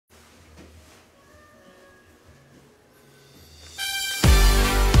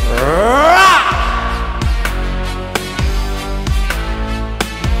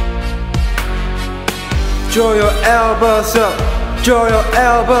조요 elbows up 조요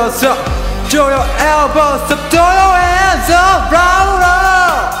elbows up 조요 elbows up throw your hands up louder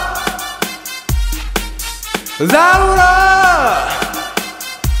louder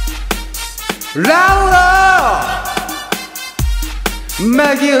louder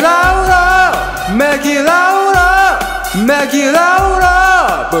make it louder make it louder make it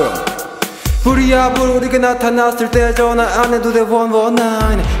louder boom. 불이야 불 우리가 나타났을 때 전화 안 해도 돼 119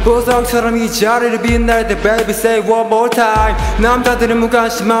 보석처럼 이 자리를 빛날 때 baby say one more time 남자들은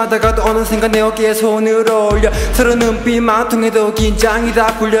무관심하다가도 어느샌가 내 어깨에 손을 올려 서로 눈빛만 통해도 긴장이 다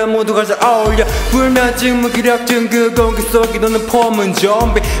풀려 모두가 잘 어울려 불면증 무기력증 그 공기 속에 너는 폼은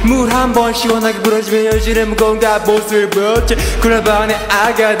좀비 물 한 번 시원하게 불어주면 여신의 무거운 갑옷을 벗지 그래봐 내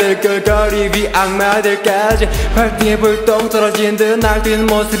아가들 끌거리 위 악마들까지 발등에 불똥 떨어진 듯 날뛰는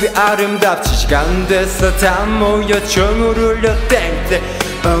모습이 아름답지 시간 됐어 다 모여 종을 울려 땡땡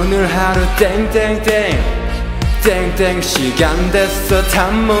오늘 하루 땡땡땡 땡땡 시간 됐어 다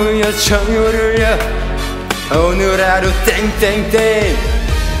모여 종을 울려 오늘 하루 땡땡땡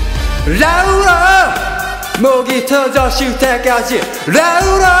라우라 목이 터져 쉴 때까지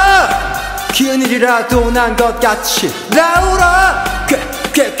라우라 큰일이라도 난 것 같이 라우라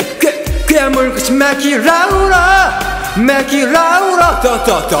괴물같이 make it 라우라 make it louder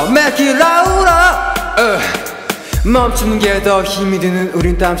더 make it louder 멈추는 게 더 힘이 드는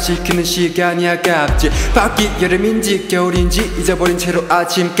우린 땀 식히는 시간이 아깝지 밖이 여름인지 겨울인지 잊어버린 채로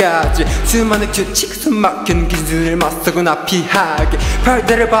아침까지 수많은 규칙 숨막힌 기준을 맞서거나 피하게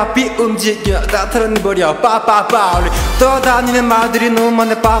팔다를 바삐 움직여 나타나버려 빠빠빠 떠다니는 말들이 너무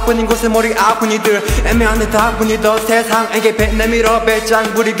많네 바쁜 이곳에 머리 아픈 이들 애매한 다분히 더 세상에게 배 내밀어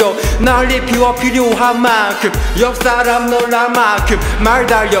배짱 부리고 널리 피워 필요한 만큼 옆 사람 놀랄 만큼 말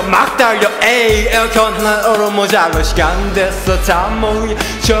달려 막 달려 에이 에어컨 하나 얼어모자 시간 됐어 다 모여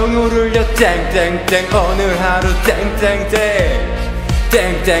종을 울려 땡땡땡 오늘 하루 땡땡땡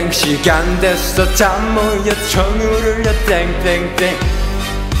땡땡 시간 됐어 다 모여 종을 울려 땡땡땡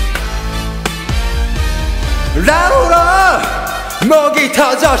라우라 목이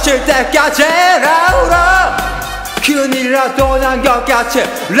터져 쉴 때까지 라우라 큰일이라도 난 것 같이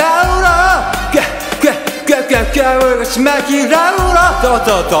라우라 괴물같이 make it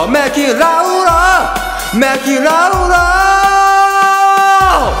louder 더 make it louder make it louder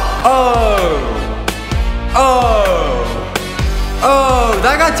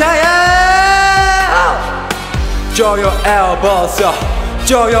나같이 Throw your elbows up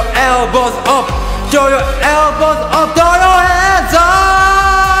Throw your elbows up Throw your elbows up Throw your hands up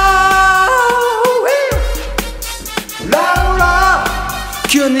louder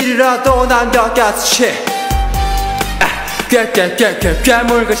큰일이라도 난 것 같이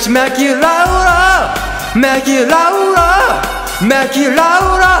괴물같이 make it louder make it louder make it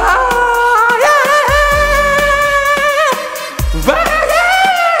louder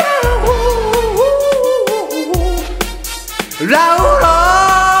louder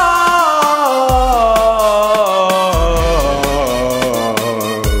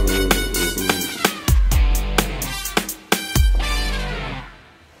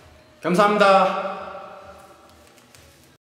감사합니다.